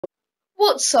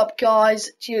What's up,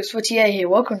 guys? Geox here.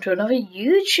 Welcome to another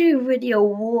YouTube video.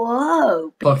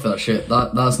 Whoa! Fuck that shit.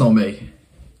 That's not me.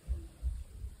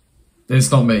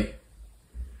 It's not me.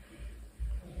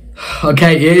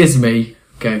 Okay, it is me.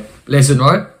 Okay, listen,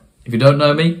 right? If you don't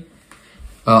know me,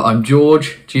 I'm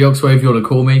George. Geox, whatever you want to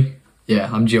call me. Yeah,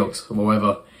 I'm Geox, or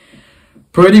whatever.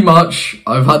 Pretty much,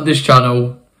 I've had this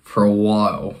channel for a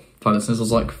while. I've had it since I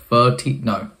was like 13.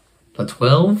 No, like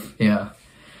 12? Yeah.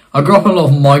 I grew up on a lot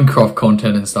of Minecraft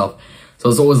content and stuff, so I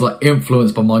was always like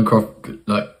influenced by Minecraft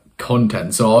like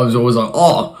content. So I was always like,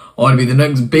 oh, I want to be the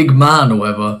next big man or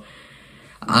whatever.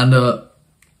 And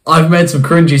I've made some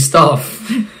cringy stuff,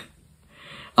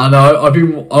 and I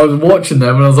was watching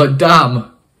them and I was like,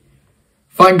 damn,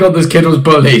 thank God this kid was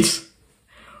bullied.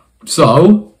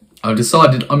 So I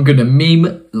decided I'm gonna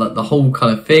meme like the whole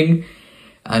kind of thing,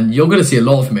 and you're gonna see a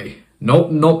lot of me.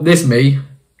 Not this me,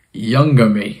 younger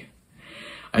me.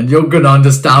 And you're gonna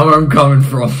understand where I'm coming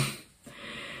from.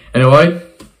 Anyway,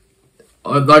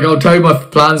 I'll tell you my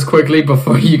plans quickly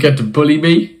before you get to bully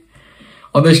me.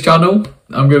 On this channel,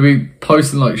 I'm gonna be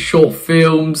posting like short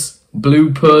films,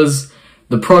 bloopers,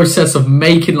 the process of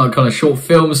making like kind of short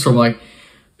films from like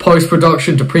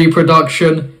post-production to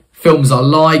pre-production, films I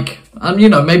like, and you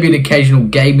know, maybe an occasional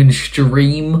gaming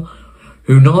stream.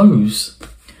 Who knows?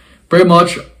 Pretty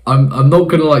much, I'm not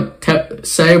gonna like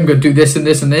say I'm gonna do this and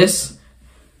this and this.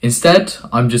 Instead,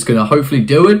 I'm just going to hopefully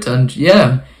do it, and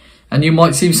yeah, and you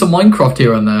might see some Minecraft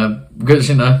here and there, because,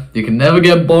 you know, you can never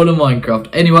get bored of Minecraft.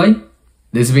 Anyway,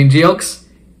 this has been Geox.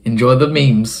 Enjoy the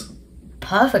memes.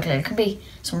 Perfectly. It could be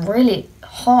some really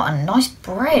hot and nice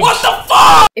bread. What the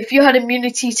fuck? If you had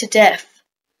immunity to death,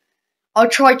 I'll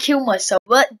try kill myself.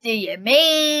 What do you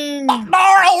mean? Some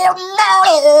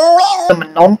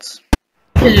nonsense.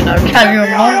 You know, carry on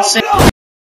nonsense.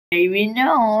 Maybe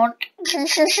not.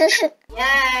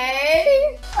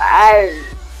 Yay!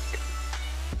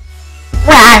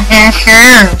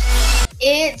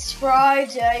 It's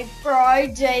Friday.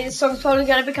 The song's probably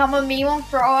going to become a meme on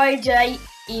Friday,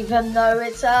 even though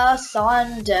it's a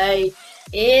Sunday.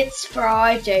 It's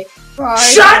Friday.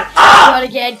 Shut up! Gotta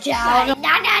get down.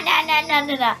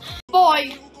 Nah.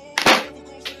 Boy,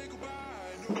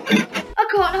 I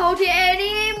can't hold it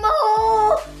anymore.